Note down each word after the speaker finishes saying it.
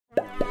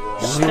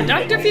the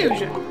Dr.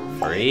 Fusion.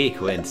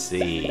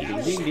 Frequency.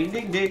 Ding, ding,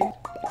 ding, ding.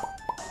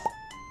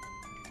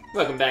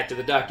 Welcome back to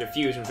the Dr.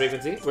 Fusion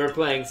Frequency. We're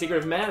playing Secret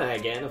of Mana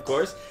again, of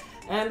course,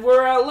 and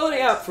we're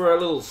loading up for a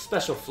little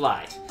special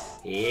flight.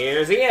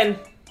 Here's Ian.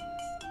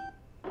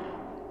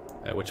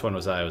 Which one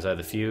was I? Was I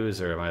the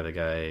fuse, or am I the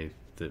guy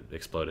that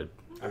exploded?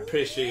 I'm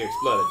pretty sure you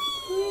exploded.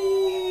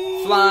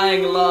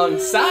 Flying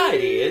alongside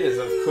Ian is,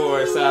 of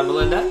course,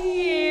 Melinda.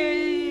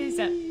 Here's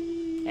up.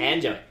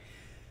 And Joey.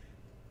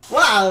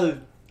 Wow!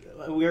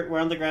 We're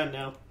on the ground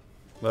now.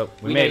 Well,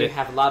 we We made know it. you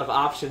have a lot of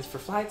options for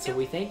flight, so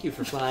we thank you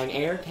for flying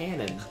air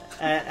cannon.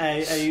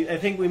 I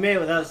think we made it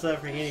without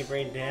suffering any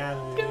brain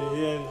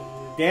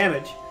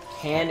damage.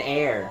 Can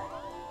air.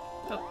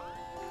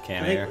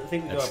 Can I air.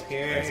 think we go up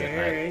here. That's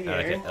it. I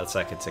like it. That's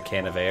like it's a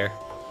can of air.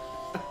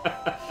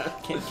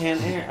 Can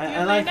air. I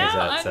Right like it.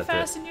 now, Is that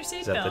unfasten your Is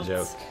that the seatbelts.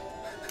 joke?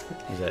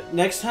 Is that?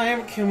 Next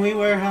time, can we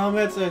wear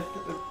helmets?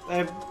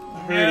 I'm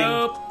hurting.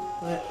 Nope.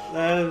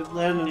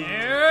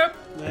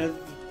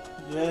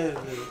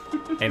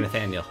 Hey,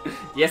 Nathanael.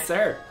 Yes,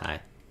 sir. Hi.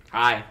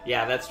 Hi.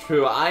 Yeah, that's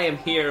true. I am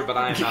here, but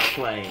I am not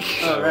playing.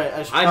 So Oh, right.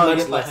 I should I'm probably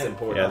much get my less head-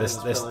 important.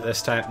 Yeah,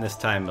 this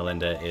time,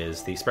 Melinda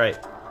is the sprite,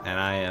 and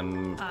I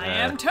am. I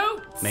am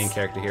Totes. Main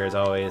character here as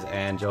always,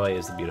 and Joy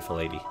is the beautiful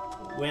lady.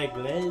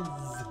 Wiggles.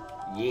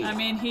 Yeah. I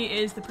mean, he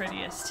is the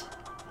prettiest.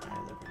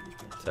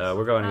 So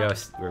we're coming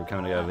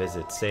to go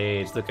visit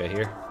Sage Luca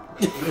here.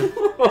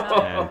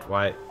 And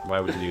why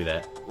would you do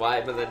that?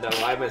 Why, Melinda?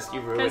 Why must you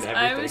ruin 'Cause I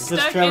everything? was- Because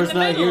Stuck Trevor's in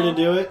the not here to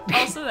middle. do it.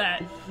 Also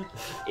that.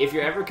 If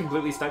you're ever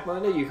completely stuck,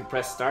 Melinda, you can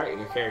press start, and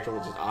your character will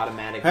just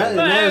automatically. Apparently-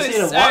 But never I seen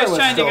a was, water I was was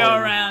trying to go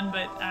stolen. around,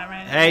 but I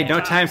ran into Hey, the no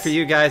cops. time for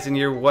you guys and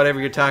your whatever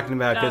you're talking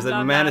about, because the Blah,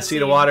 blah, mana blah,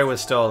 seat of see. water was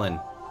stolen.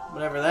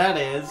 Whatever that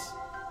is.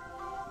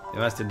 They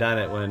must have done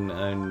it when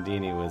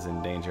Undini was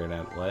in danger.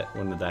 And what?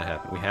 When did that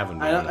happen? We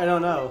haven't. I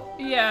don't know.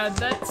 Yeah,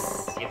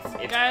 that's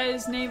It's-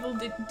 guys navel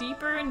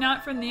deeper,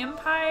 not from the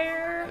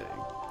Empire.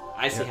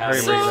 I see how Hurry,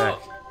 it bring it is. back.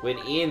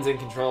 When Ian's in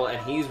control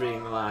and he's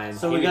reading the lines,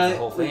 So he we reads the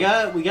whole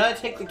gotta thing. we gotta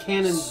take the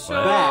cannon So,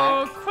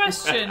 back.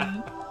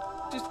 question.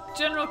 Just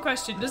general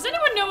question. Does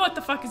anyone know what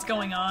the fuck is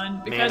going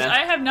on? Because Mana? I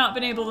have not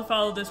been able to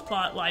follow this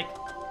plot, like,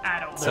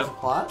 at all. There's a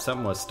plot?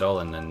 Something was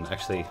stolen, and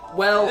actually,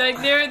 Well,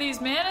 Like, there are these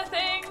mana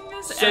things,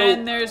 So-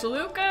 and there's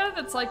Luca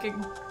that's like a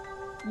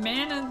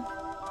mana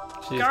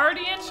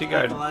guardian. she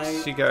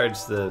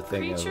guards the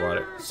thing of creature.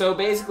 water. so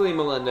basically,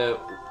 Melinda,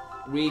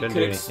 we Couldn't could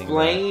do anything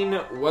explain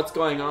what's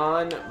going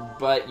on,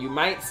 but you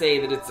might say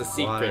that it's a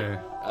secret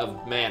Water.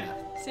 of mana.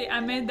 See, I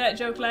made that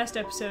joke last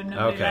episode.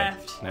 Nobody Okay.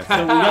 laughed. Never So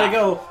we mind. gotta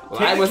go Well,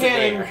 take I the wasn't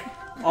cannon there.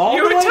 all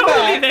You the were way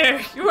totally back.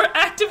 there. You were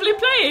actively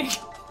playing.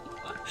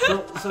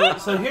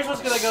 So here's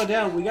what's gonna go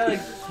down. We gotta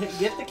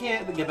get the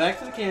cannon, get back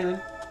to the cannon,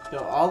 go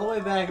all the way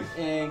back,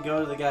 and go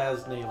to the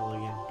guy's navel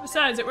again.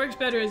 Besides, it works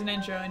better as an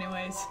intro,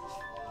 anyways.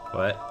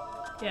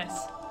 What?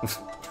 Yes.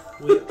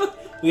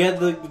 We had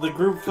the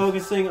group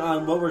focusing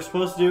on what we're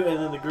supposed to do,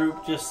 and then the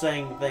group just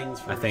saying things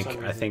for I some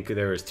think reason.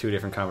 there was two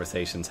different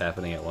conversations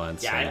happening at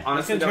once. Yeah, I It's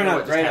honestly gonna don't turn know out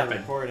what just great on happened.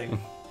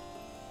 recording.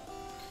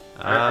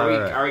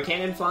 Are we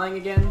cannon flying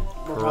again?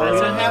 We're probably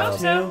gonna have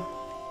So- to.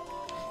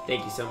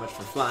 Thank you so much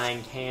for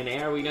flying Can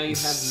Air. We know you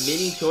have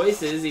many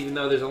choices, even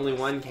though there's only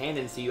one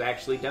cannon, so you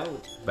actually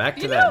don't. Back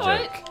to You that know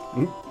what?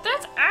 joke.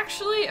 That's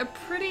actually a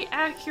pretty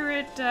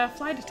accurate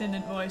flight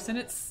attendant voice, and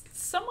it's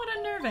somewhat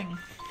unnerving.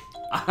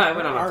 I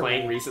went on Are a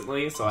plane we?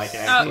 recently, so I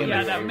can Oh, actually yeah,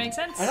 do that a- would make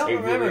sense. I don't a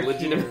remember really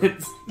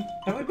legitimate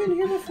Have we been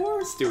here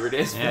before?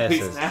 stewardess Yeah, it voice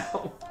says-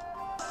 now.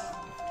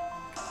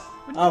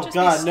 Wouldn't it Oh just be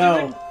God, no!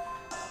 stupid?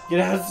 Get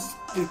out!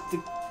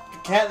 The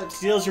cat that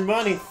steals your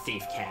money.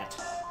 Thief cat.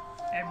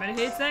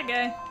 Everybody hates that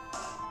guy.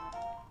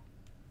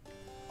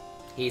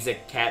 He's a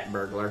cat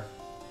burglar.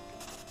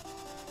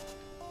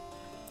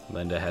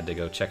 Linda had to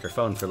go check her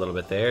phone for a little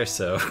bit there,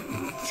 so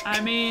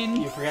I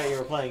mean, You forgot you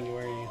were playing,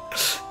 weren't you?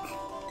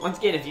 Once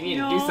again, if you need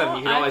to do No, something,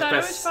 you can I always thought I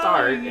press was start,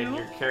 following and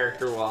you. your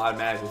character will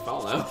automatically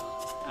follow.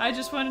 I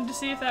just wanted to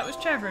see if that was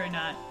Trevor or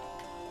not.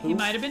 He Oof.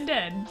 might have been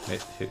dead.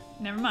 Wait,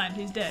 Never mind,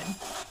 he's dead.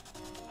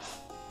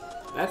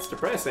 That's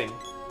depressing.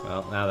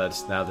 well, now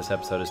this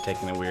episode is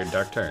taking a weird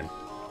dark turn.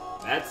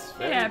 That's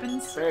very,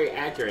 happens. very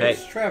accurate. Hey.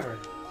 It's Trevor.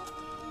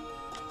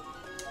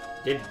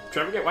 Did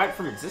Trevor get wiped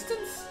from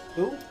existence?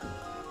 Who?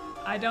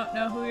 I don't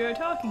know who you're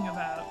talking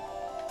about.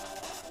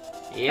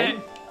 Ian?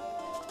 Hey.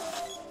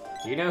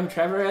 Do you know who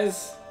Trevor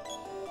is?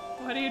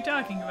 What are you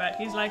talking about?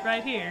 He's like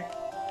right here.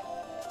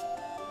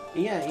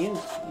 Yeah, Ian's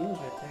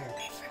right there.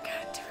 I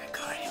forgot to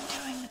record him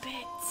doing the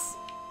bits.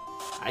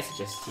 I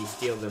suggest he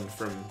steal them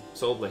from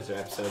Soul Blazer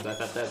episodes. I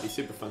thought that'd be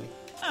super funny.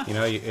 You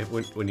know,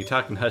 when you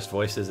talk in hushed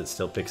voices, it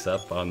still picks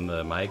up on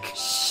the mic.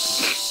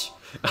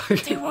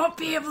 They won't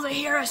be able to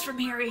hear us from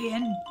here,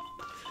 Ian.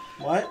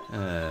 What?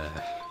 Uh,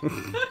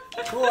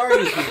 Who are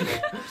you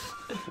people?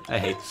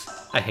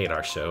 I hate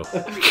our show.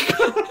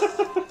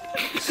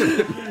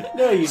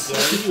 No, you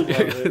don't. You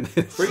love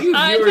it. For you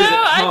I know, viewers at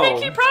I home,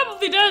 think he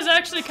probably does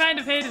actually kind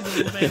of hate it a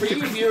little for bit.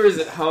 you viewers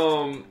at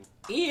home,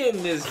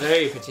 Ian is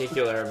very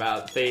particular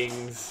about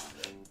things,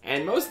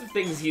 and most of the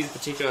things he's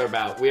particular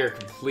about, we are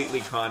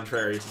completely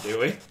contrary to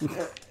doing.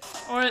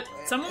 Or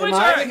some of Am which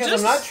I? are Because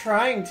just... I'm not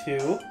trying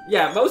to.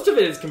 Yeah, most of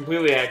it is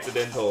completely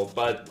accidental,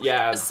 but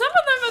yeah. Some of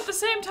them at the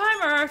same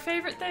time are our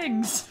favorite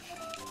things.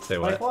 Say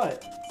what? Like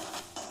what?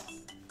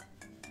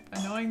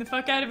 Annoying the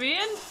fuck out of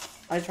Ian?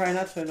 I try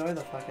not to annoy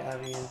the fuck out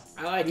of Ian.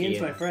 I like Ian's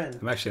Ian. my friend.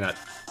 I'm actually not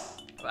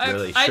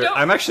really I sure. don't...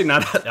 I'm actually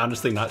not,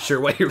 honestly not sure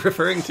what you're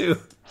referring to.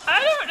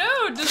 I don't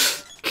know.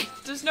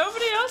 Does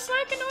nobody else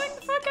like annoying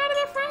the fuck out of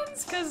their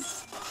friends?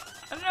 Because,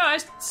 I don't know, I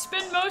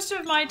spend most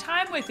of my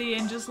time with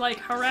Ian just, like,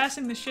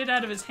 harassing the shit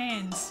out of his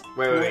hands.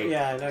 Wait.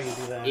 Yeah, I know you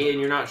do that. Ian,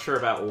 you're not sure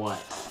about what?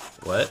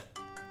 What?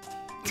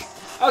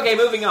 Okay,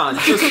 moving on.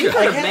 So, I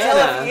can't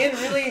tell if Ian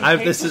really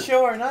hates this the is-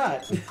 show or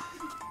not.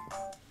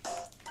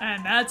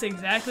 And that's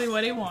exactly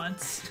what he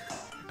wants.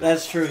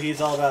 That's true,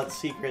 he's all about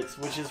secrets,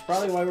 which is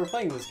probably why we're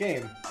playing this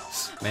game.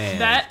 Man.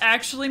 That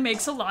actually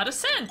makes a lot of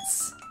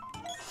sense.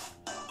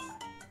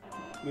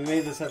 We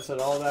made this episode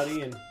all about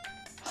Ian.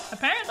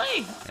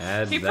 Apparently.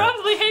 And He that,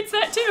 probably hates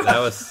that too. that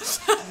was...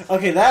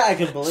 Okay, that I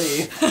can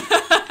believe.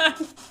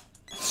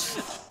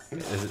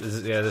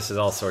 This is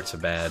all sorts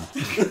of bad.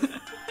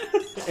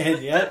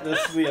 And yet, this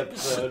is the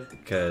episode.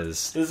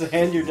 Because... This is a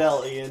hand your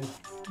dealt, Ian.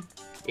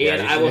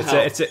 Ian, I will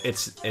help.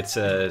 It's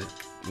a...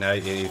 Now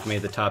you've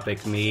made the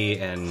topic me,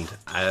 and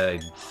I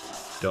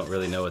don't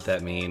really know what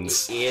that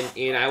means.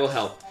 Ian, I will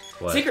help.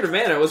 What? Secret of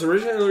Mana was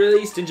originally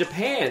released in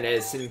Japan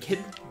as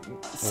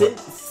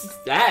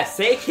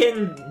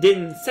Seiken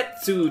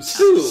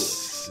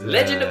Densetsu 2.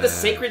 Legend of the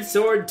Sacred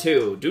Sword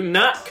 2. Do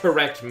not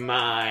correct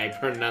my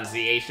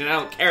pronunciation. I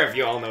don't care if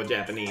you all know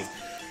Japanese.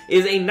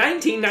 Is a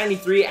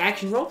 1993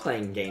 action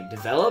role-playing game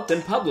developed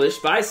and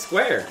published by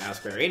Square, now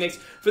Square Enix,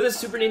 for the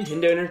Super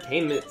Nintendo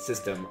Entertainment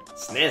System,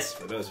 SNES,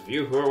 for those of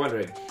you who are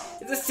wondering.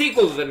 It's a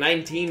sequel to the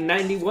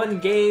 1991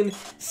 game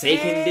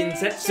Seiken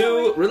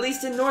Densetsu,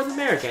 released in North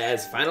America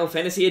as Final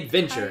Fantasy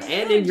Adventure,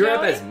 and in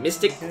Europe as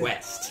Mystic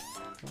Quest.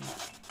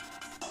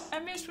 I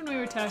missed when we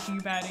were talking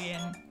about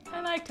Ian. I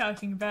like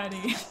talking about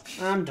Ian.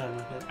 I'm done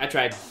with it. I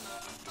tried.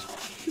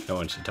 No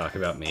one should talk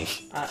about me.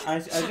 I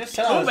just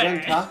said I was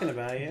done talking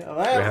about you.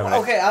 having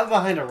Okay, I'm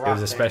behind a rock. It was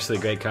there. especially a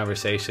great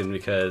conversation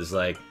because,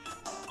 like,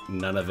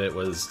 none of it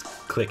was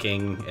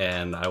clicking,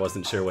 and I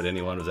wasn't sure what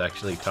anyone was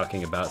actually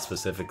talking about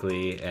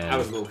specifically, and I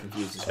was a little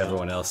confused as well.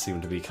 everyone else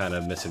seemed to be kind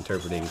of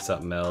misinterpreting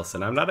something else,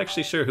 and I'm not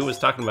actually sure who was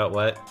talking about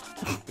what.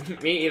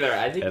 Me either.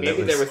 I think And maybe it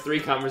was- there were 3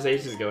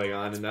 conversations going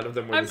on, and none of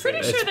them were I'm the same.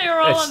 pretty sure they were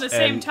all on the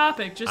same and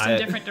topic, just in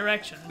different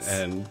directions.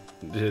 And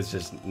it was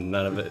just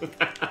none of it.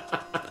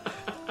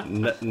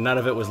 None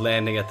of it was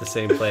landing at the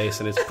same place,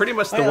 and it's pretty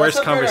much the Hey, worst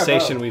let's upgrade our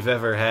conversation boat. we've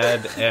ever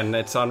had, and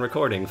it's on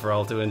recording for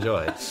all to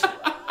enjoy.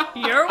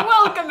 You're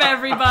welcome,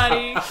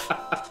 everybody.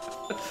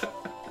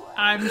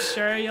 I'm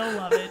sure you'll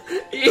love it.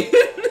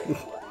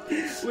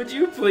 Would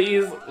you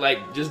please, like,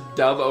 just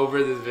dub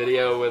over this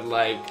video with,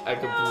 like, a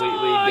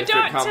completely different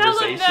don't conversation? tell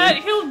him that.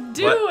 He'll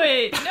do What?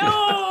 it.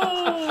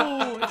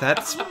 No.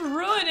 That's He'll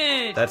ruin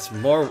it. that's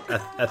more.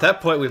 At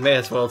that point, we may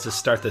as well just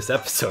start this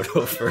episode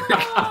over.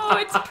 Oh,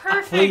 it's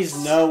perfect.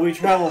 Please, no, we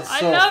traveled I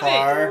so love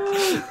far.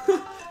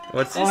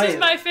 What's This Wait. is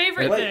my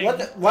favorite Wait, thing. what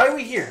the, why are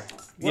we here?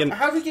 Ian-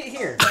 How did we get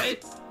here?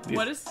 Wait,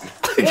 what is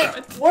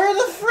Where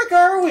the frick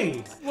are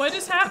we? what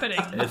is happening?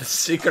 the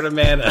secret of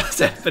mana is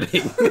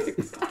happening?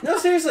 No,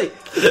 seriously.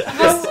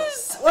 How,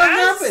 This is what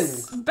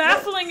as happened?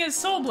 baffling as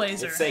Soul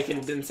Blazer. It's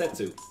Seiken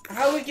Densetsu.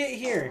 How we get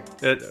here?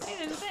 Hey, there's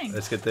a thing.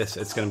 Let's get this.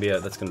 It's gonna be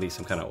that's gonna be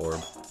some kind of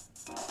orb.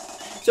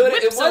 So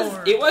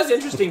Whipsor. it was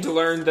interesting to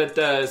learn that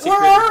Secret...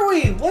 Where are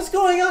we? What's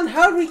going on?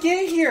 How did we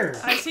get here?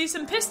 I see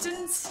some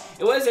pistons.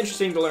 It was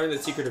interesting to learn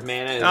that Secret of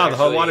Mana is the whole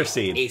actually water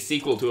seed. a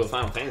sequel to a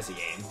Final Fantasy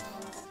game.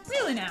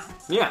 Really now?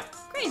 Yeah.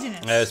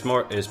 Craziness.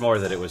 It's more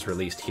that it was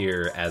released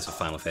here as a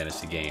Final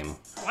Fantasy game.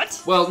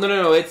 What? Well,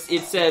 no. It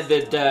said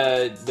that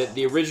that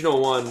the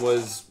original one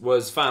was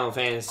Final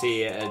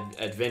Fantasy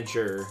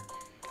Adventure,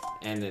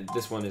 and that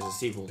this one is a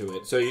sequel to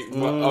it. So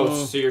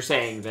so you're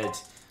saying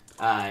that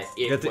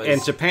it was In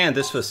Japan,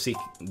 this was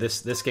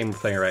this game we're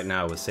playing right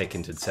now was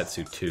Seiken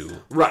Densetsu 2.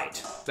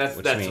 right. That's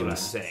Which what I'm means-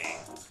 saying.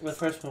 The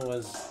first one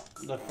was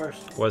the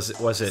first. Was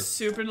it?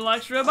 Super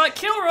Deluxe Robot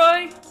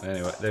Kilroy.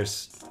 Anyway,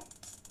 there's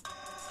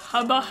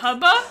Hubba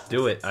Hubba.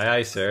 do it. Aye,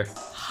 aye, sir.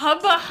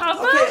 Hubba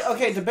Hubba.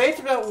 Okay, debate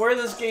about where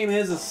this game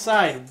is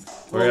aside.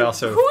 We're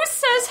also. Who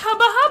says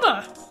Hubba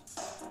Hubba?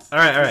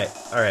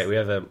 All right. We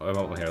have a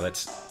moment here.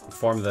 Let's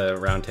form the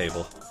round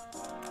table.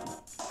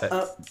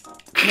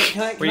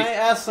 Can I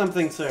ask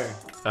something, sir?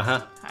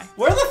 Uh-huh.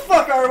 Where the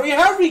fuck are we?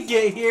 How did we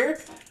get here?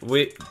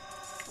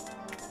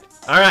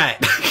 All right.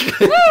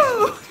 Woo!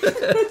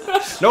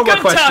 No more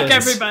Good questions. talk,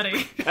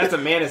 everybody. That's a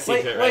mana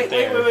secret right Wait,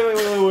 there.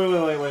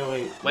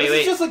 This wait.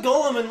 is just a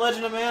golem in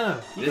Legend of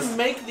Mana. You This- can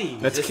make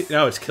these.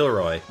 It's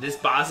Kilroy. This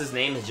boss's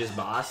name is just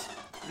Boss.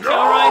 Kilroy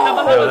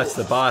Hubba No, Hubba. that's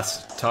the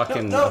boss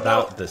talking No,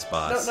 about this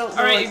boss. No, All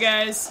right, like, you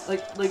guys.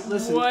 Like,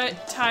 listen.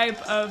 What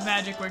type of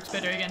magic works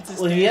better against this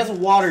Well, dude? he has a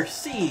water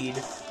seed,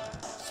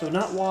 so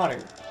not water.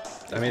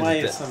 I mean, my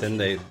then assumption.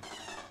 they.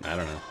 I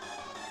don't know.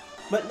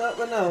 But no,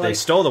 They like...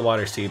 stole the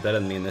water seed. That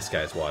doesn't mean this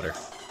guy's water.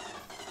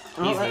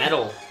 He's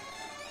metal.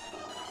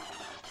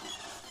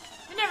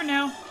 You never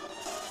know.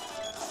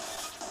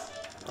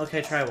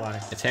 Okay, try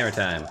water. It's hammer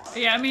time.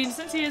 Yeah, I mean,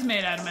 since he is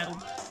made out of metal,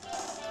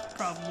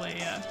 probably,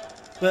 yeah.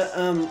 But,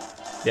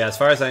 Yeah, as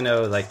far as I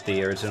know, like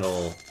the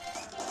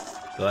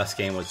last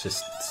game was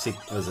just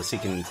was a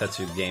Seiken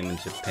Densetsu game in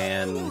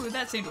Japan. Ooh,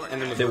 that seemed to work.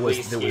 And then There was-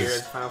 released there here was-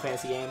 as a Final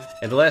Fantasy game.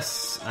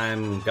 Unless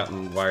I'm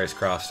gotten wires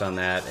crossed on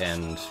that,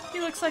 and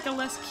He looks like a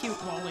less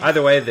cute Wally.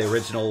 either way, the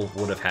original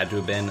would have had to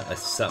have been a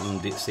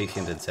something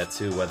Seiken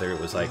Densetsu, whether it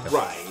was like a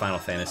Right. Final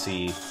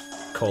Fantasy :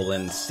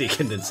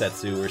 Seiken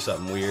Densetsu or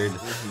something weird.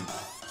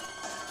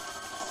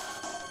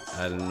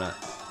 I'm not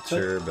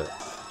sure, but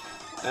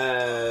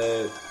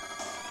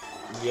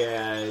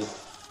Yeah,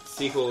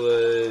 sequel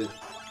to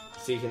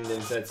Seiken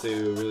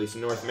Densetsu released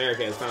in North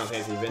America as Final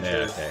Fantasy Adventure,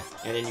 yeah, okay.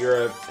 and in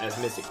Europe as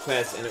Mystic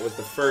Quest, and it was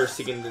the first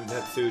Seiken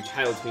Densetsu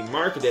title to be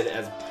marketed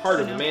as part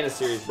of the Mana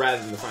series rather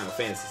than the Final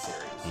Fantasy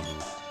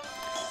series.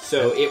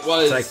 So it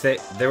was It's like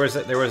there was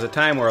a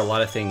time where a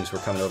lot of things were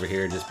coming over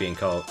here just being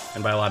called,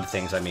 and by a lot of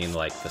things I mean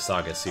like the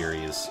Saga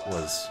series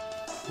was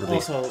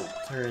released. also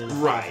turned into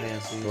Right. Final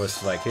Fantasy. It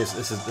was like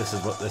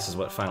this is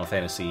what Final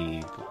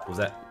Fantasy was,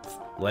 that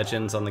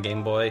Legends on the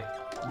Game Boy,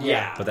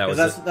 yeah, but that was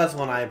that's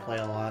one I play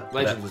a lot.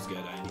 Legends was good.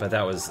 but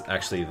that was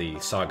actually the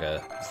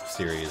Saga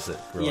series that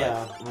were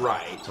Yeah.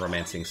 Right. like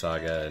Romancing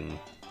Saga and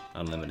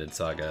Unlimited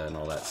Saga and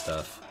all that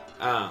stuff.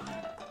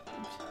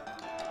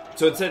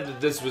 So it said that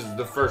this was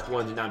the first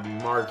one to not be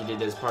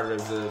marketed as part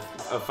of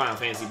Final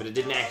Fantasy, but it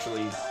didn't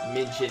actually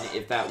mention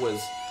if that was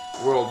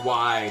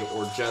worldwide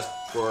or just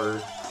for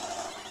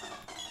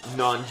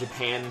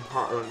non-Japan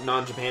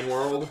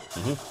world.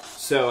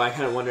 So I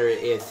kind of wonder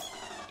if,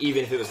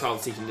 even if it was called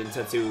Seiken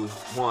Densetsu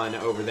 1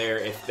 over there,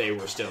 if they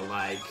were still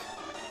like,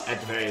 at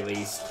the very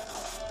least,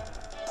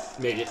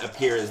 made it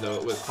appear as though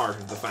it was part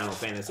of the Final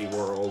Fantasy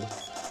world.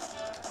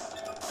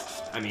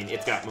 I mean,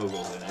 it's got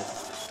Moogles in it.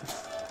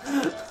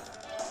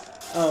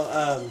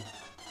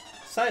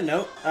 Side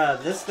note,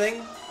 this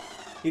thing,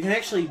 you can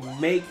actually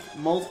make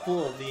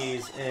multiple of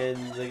these in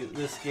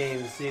this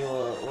game's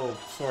sequel, well,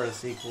 sort of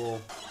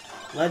sequel,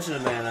 Legend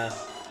of Mana,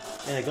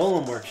 in a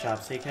Golem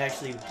workshop, so you can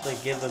actually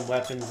like give them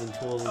weapons and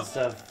tools and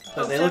stuff.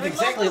 But they look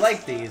exactly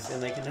like these,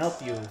 and they can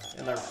help you,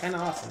 and they're kind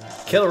of awesome.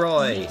 Actually.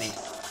 Kilroy!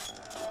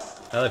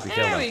 I like we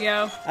killed There him. we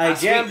go. I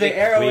jammed the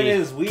arrow in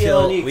his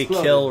wheel, and he We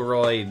exploded.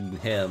 Kilroyed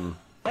him.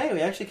 Hey,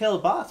 we actually killed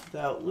a boss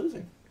without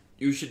losing.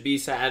 You should be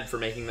sad for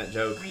making that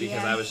joke, because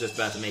Yeah. I was just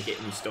about to make it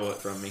and you stole it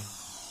from me.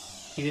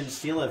 He didn't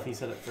steal it if he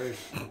said it first.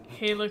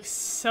 He looks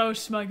so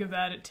smug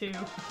about it, too.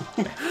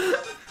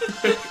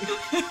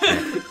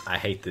 I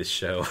hate this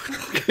show.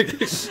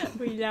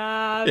 We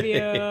love you.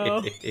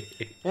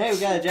 Hey, we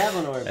got a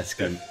javelin orb. That's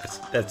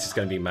just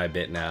gonna be my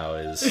bit now.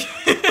 Is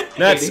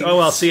that's oh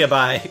well. See ya.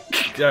 Bye.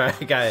 All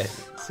right,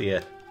 guys. See ya.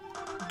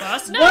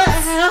 Boss What nuts?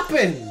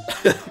 happened?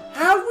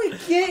 How'd we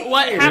get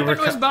What here? happened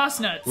was boss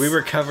nuts. We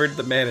recovered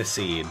the mana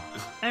seed.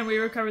 And we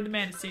recovered the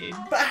mana seed.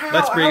 But how,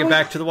 Let's bring how it we-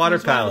 back to the water It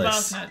was one of the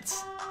palace. boss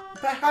nuts.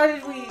 But how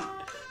did we...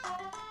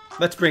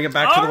 Let's bring it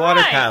back to the water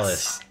Alright.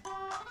 palace.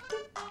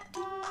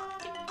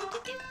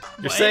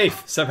 You're What?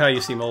 safe. Somehow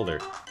you seem older.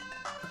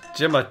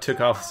 Gemma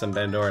took off some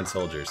Bandoran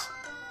soldiers.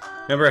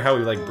 Remember how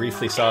we like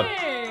briefly saw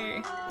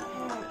Hey.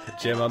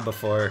 Gemma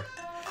before?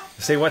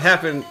 See what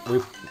happened?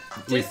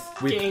 This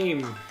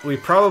game. We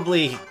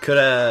probably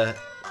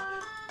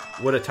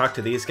would have talked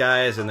to these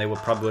guys, and they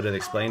probably would have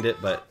explained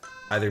it, but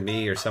either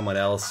me or someone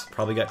else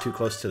probably got too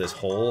close to this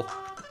hole.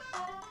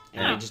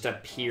 And it just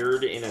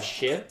appeared in a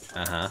ship?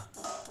 Uh huh.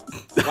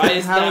 Why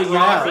does How do that we get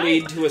rock out?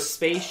 lead to a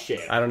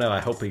spaceship? I don't know. I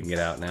hope we can get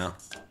out now.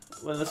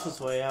 Well, this was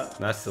way out.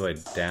 That's the way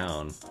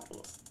down.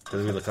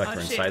 Because we look like Oh,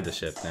 we're shit. inside the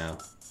ship now.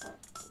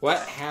 What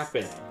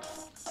happened?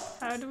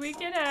 How do we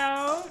get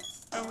out?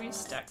 Are we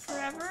stuck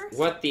forever?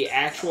 What the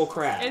actual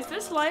crap? Is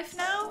this life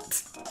now?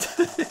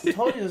 I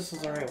told you this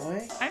was the right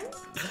way. I'm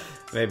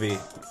Maybe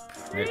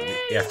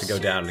you have to go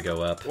down to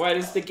go up. Why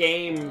does the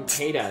game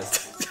hate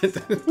us?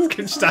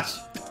 Stop.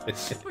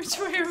 which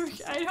way are we?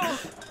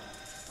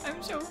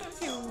 I'm so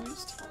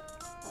confused.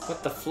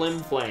 What the flim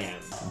flam?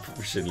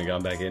 We shouldn't have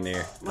gone back in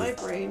here. My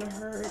brain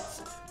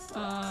hurts.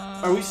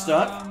 Are Are we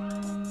stuck?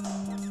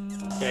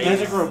 Okay.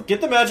 Magic rope.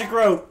 Get the magic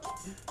rope.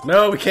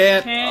 No, we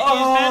can't. Can't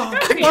Oh, use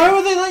magic rope why here.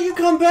 would they let you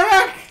come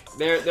back?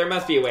 There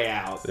must be a way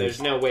out.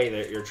 There's no way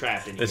that you're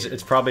trapped in here.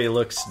 It probably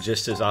looks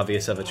just as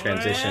obvious of a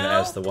transition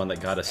Well, as the one that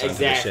got us onto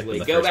the ship Exactly. in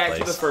the Go first back place.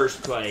 to the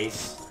first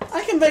place.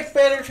 I can make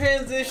better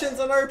transitions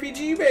on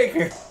RPG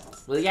Maker.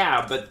 Well,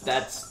 yeah, but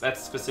that's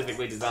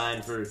specifically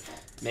designed for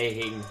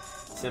making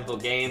simple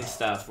game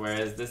stuff,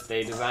 whereas this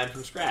they designed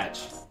from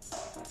scratch.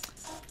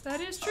 That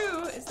is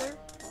true. Is there?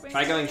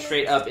 Try going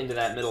straight up into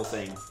that middle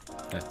thing.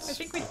 I That's,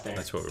 think we. There.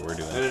 that's what we're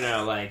doing.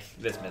 No, like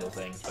this middle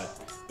thing, but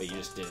you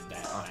just did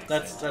that on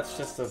accident. That's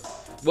just a...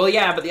 Well,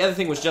 yeah, but the other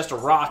thing was just a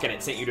rock and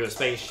it sent you to a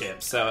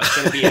spaceship, so it's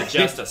going to be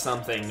just a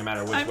something no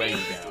matter which I way mean,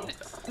 you go.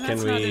 That's Can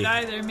not we- it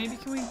either. Maybe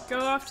can we go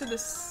off to the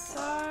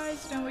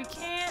sides? No, we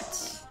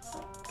can't.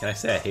 Can I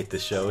say I hate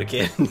this show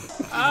again?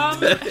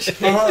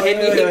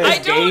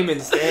 I don't. Game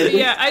instead.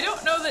 Yeah, I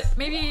don't know that.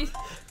 Maybe.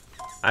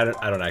 I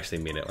don't actually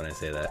mean it when I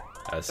say that.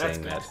 I was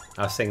saying that.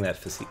 I was saying that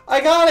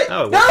I got it!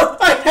 Oh, no!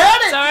 I had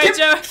it! Sorry,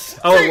 Joe.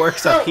 Oh, it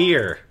works up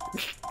here.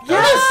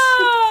 Yes!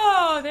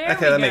 Oh, there we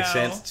Okay, go. that makes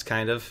sense,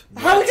 kind of.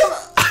 How do we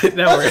come?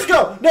 No, Let's just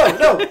go!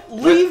 No!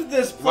 Leave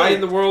this place! Why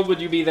in the world would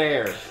you be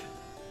there?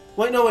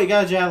 Wait, no, wait,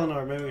 got a javelin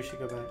orb. Maybe we should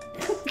go back.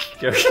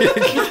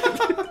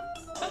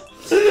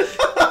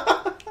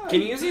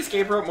 Can you use the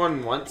escape rope more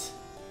than once?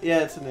 Yeah,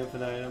 it's an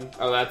infinite item.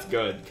 Oh, that's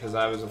good, because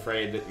I was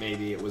afraid that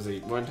maybe it was a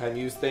one-time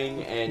use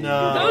thing, and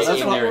No, Those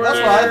that's are what, the that's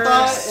what I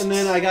thought, worst. and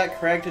then I got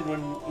corrected when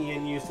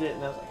Ian used it,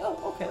 and I was like,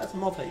 oh, okay, that's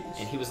multi-use.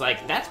 And he was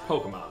like, that's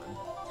Pokemon.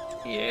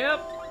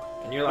 Yep.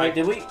 And you're Wait, like,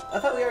 did we? I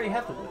thought we already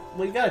had the whip.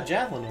 We got a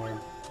javelin orb.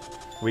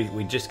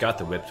 we just got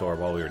the whipped orb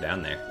while we were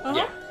down there. Uh-huh.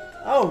 yeah.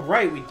 Oh,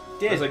 right, we That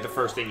did. was like the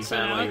first thing you So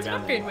found now while you it's were an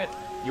down there. upgrade whip.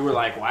 You were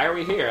like, why are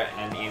we here?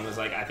 And Ian was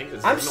like, I think this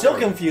is I'm an still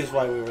orb. confused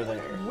why we were there.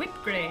 Whip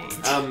grade.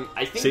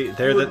 I think See,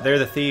 they're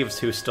the thieves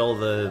who stole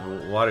the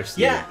water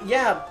steed.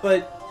 Yeah,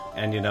 but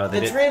And you know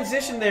they the did.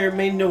 transition there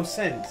made no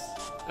sense.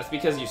 that's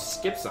because you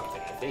skipped something,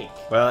 I think.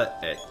 Well,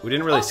 we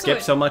didn't really Also, skip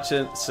it- so much,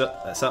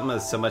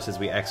 so much as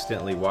we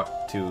accidentally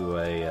walked to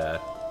a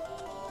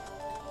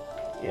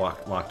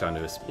walked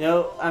onto a. You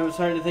know, I'm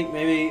starting to think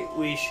maybe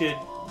we should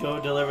go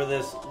deliver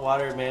this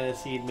water mana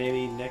seed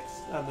maybe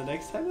on the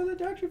next time on the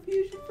Dr.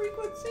 Fusion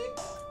frequency.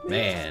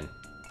 Maybe? Man,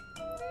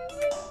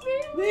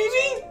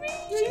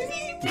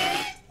 Maybe.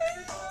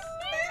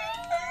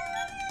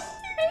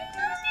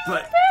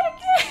 but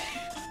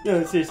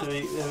No, seriously.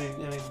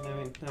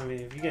 I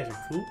mean, if you guys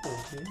are cool, I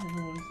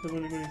don't want to step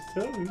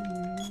on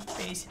anybody's toes.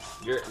 Base.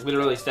 You're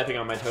literally stepping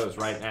on my toes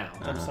right now.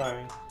 I'm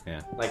sorry.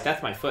 yeah, Like,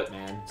 that's my foot,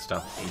 man.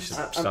 stop. You should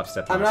I'm- stop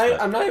stepping. I'm on not.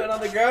 stuff. I'm not even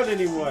on the ground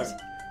anymore.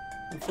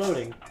 I'm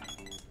floating.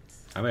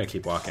 I'm gonna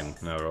keep walking.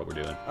 No matter what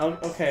we're doing.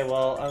 Okay,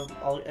 well,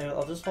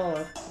 I'll just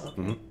follow.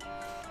 Okay. Mhm.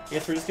 I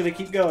guess we're just gonna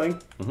keep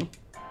going.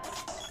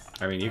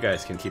 I mean, you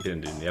guys can keep it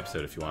in the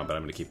episode if you want, but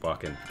I'm gonna keep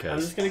walking I'm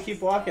because just gonna keep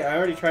walking. I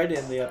already tried to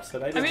end the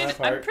episode. I did I mean, my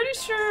part. I'm pretty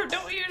sure.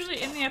 Don't we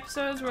usually end the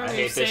episodes where I we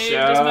hate this saved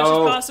as much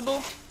show. as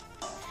possible?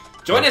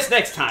 Join us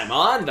next time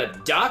on the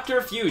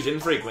Dr. Fusion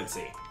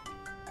frequency.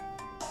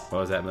 what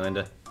was that,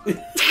 Melinda?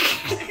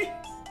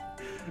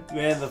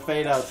 Man, the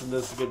fade outs in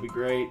this is gonna be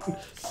great.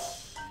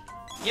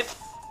 Yep.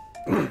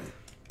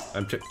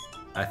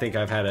 I think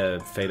I've had a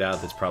fade out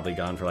that's probably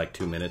gone for like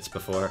 2 minutes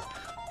before.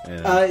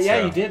 And Yeah,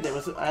 so you did.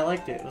 I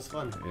liked it. It was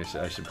fun.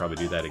 I should probably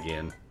do that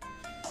again.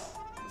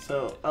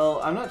 So,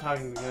 I'm not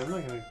talking. I'm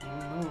not gonna.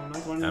 No, I'm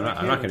not going. I'm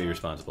not going to be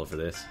responsible for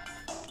this.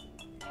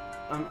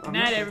 I'm Good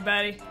night,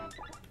 everybody.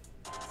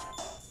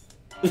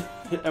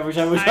 Every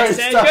time we try I to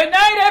said stop. good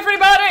night,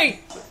 everybody.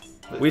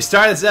 We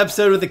started this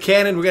episode with the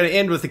cannon. We're going to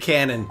end with the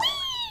cannon.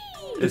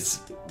 It's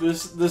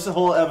This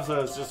whole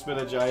episode has just been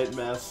a giant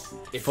mess.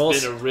 It's Full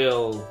been a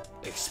real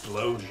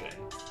explosion.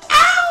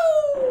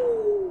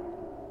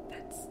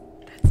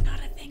 That's not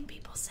a thing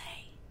people say.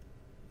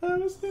 That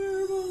was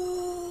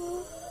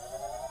terrible.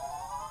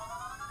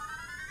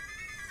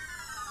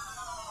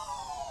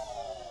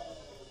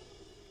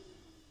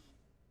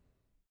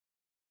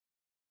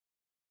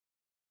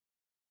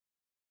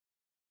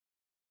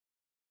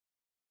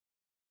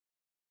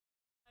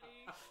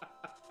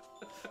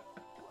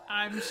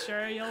 I'm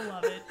sure you'll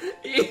love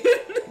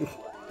it.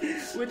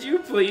 Would you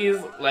please,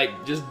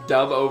 like, just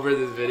dub over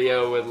this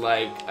video with,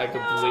 like, a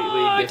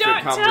completely different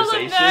don't conversation? tell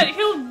him that.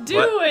 He'll do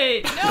What?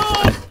 it.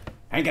 No.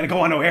 I ain't going to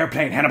go on no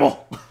airplane,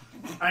 Hannibal.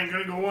 I ain't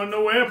gonna go on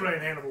no airplane,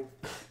 Hannibal.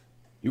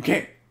 You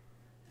can't.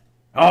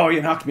 Oh,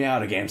 you knocked me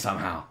out again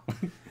somehow.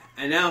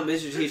 And now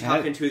Mr. T's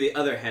talking to the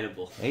other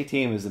Hannibal.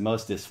 A-Team is the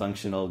most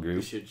dysfunctional You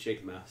group. should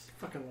shake mouse.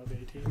 Fucking love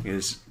 18.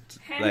 Is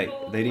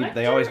Hannibal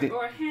they always need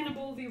or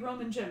Hannibal the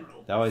Roman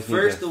general. they always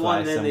First need to the fly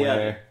one, then the somewhere.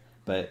 other.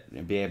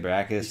 But B.A.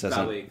 Baracus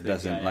probably a good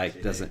guy,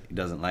 actually.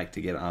 doesn't like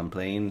to get on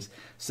planes,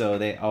 so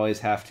they always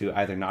have to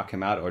either knock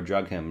him out or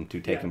drug him to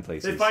take him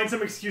places. They find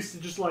some excuse to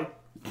just like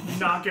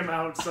knock him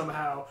out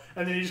somehow,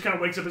 and then he just kind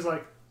of wakes up as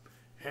like,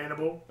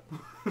 Hannibal,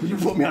 You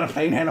put me on a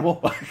plane,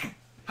 Hannibal,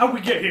 how'd we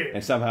get here?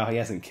 and somehow he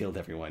hasn't killed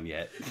everyone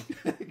yet.